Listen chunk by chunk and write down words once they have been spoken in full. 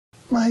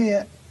ما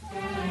هي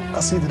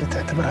قصيدة اللي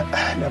تعتبرها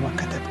أحلى ما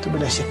كتبت؟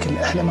 وبلا شك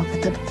أحلى ما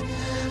كتبت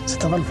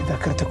ستظل في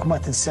ذاكرتك وما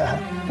تنساها،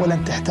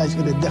 ولن تحتاج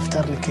إلى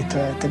الدفتر لكي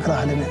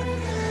تقراها لنا.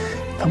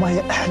 فما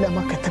هي أحلى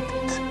ما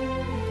كتبت؟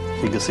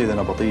 في قصيدة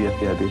نبطية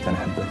فيها بيت أنا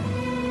أحبه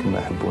كما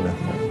أحبونه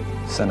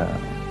سنة،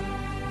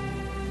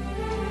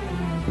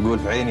 يقول: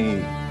 في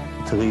عيني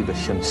تغيب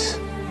الشمس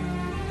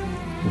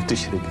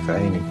وتشرق في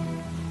عيني،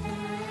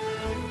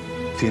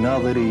 في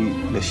ناظري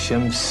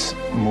للشمس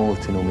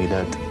موت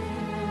وميلاد،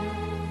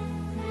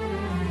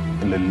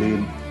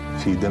 لليل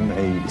في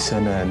دمعي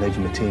سنة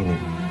نجمتين،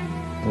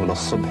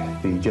 وللصبح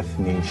في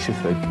جفني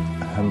شفق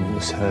هم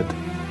وسهاد،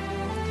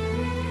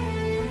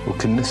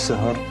 وكن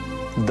السهر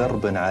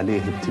دربا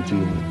عليه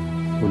بتجيني،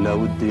 ولا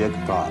ودي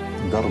يقطع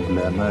درب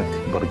لاماك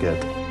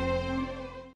برقاد.